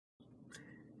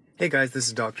Hey guys, this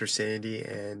is Dr. Sandy,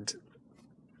 and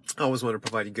I always want to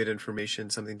provide you good information,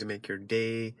 something to make your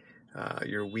day,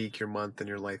 your week, your month, and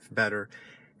your life better.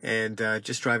 And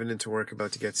just driving into work,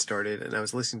 about to get started, and I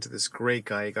was listening to this great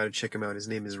guy. You got to check him out. His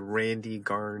name is Randy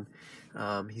Garn.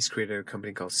 He's created a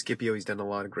company called Scipio. He's done a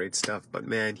lot of great stuff. But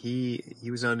man, he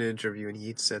was on an interview, and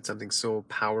he said something so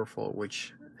powerful,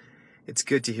 which it's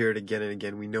good to hear it again and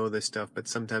again. We know this stuff, but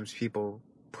sometimes people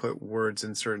put words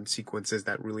in certain sequences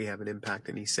that really have an impact.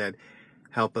 And he said,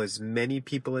 help as many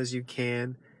people as you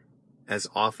can, as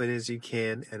often as you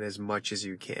can, and as much as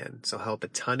you can. So help a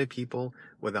ton of people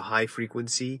with a high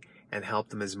frequency and help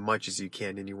them as much as you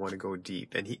can, and you want to go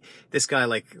deep. And this guy,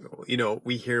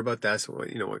 we hear about that, so,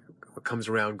 what comes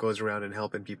around goes around and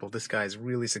helping people. This guy is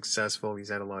really successful. He's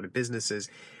had a lot of businesses,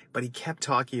 but he kept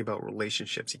talking about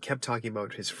relationships. He kept talking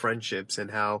about his friendships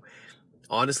and how,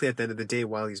 honestly, at the end of the day,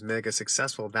 while he's mega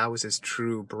successful, that was his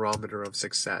true barometer of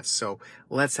success. So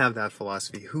let's have that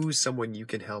philosophy. Who's someone you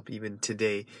can help even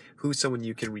today? Who's someone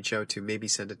you can reach out to? Maybe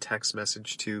send a text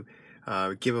message to,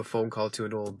 give a phone call to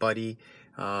an old buddy.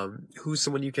 Who's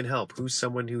someone you can help? Who's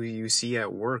someone who you see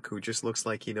at work who just looks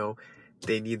like,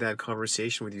 they need that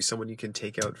conversation with you, someone you can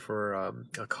take out for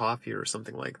a coffee or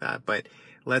something like that. But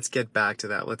let's get back to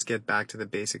that. Let's get back to the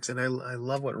basics. And I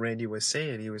love what Randy was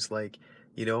saying. He was like,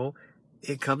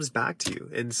 it comes back to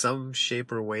you in some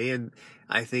shape or way. And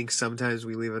I think sometimes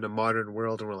we live in a modern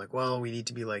world and we're like, well, we need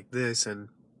to be like this. And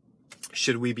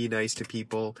should we be nice to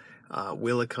people?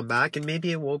 Will it come back? And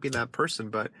maybe it won't be that person,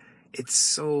 but it's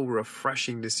so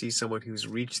refreshing to see someone who's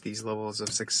reached these levels of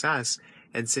success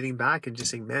and sitting back and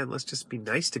just saying, man, let's just be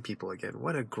nice to people again.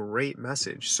 What a great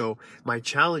message. So my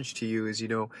challenge to you is,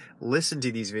 listen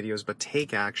to these videos, but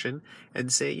take action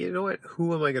and say, you know what,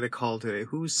 who am I going to call today?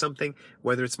 Who's something,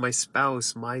 whether it's my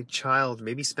spouse, my child,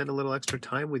 maybe spend a little extra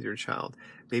time with your child.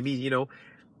 Maybe,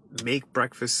 make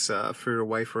breakfast for your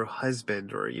wife or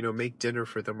husband, or make dinner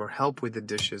for them, or help with the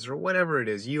dishes, or whatever it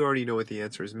is. You already know what the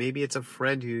answer is. Maybe it's a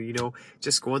friend who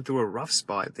just going through a rough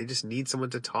spot. They just need someone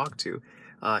to talk to.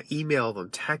 Email them,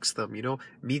 text them,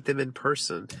 meet them in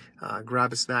person,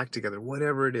 grab a snack together,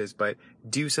 whatever it is. But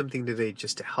do something today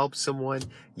just to help someone.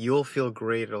 You'll feel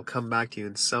great. It'll come back to you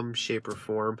in some shape or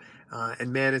form.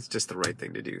 And man, it's just the right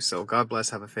thing to do. So God bless.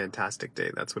 Have a fantastic day.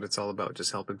 That's what it's all about,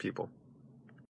 just helping people.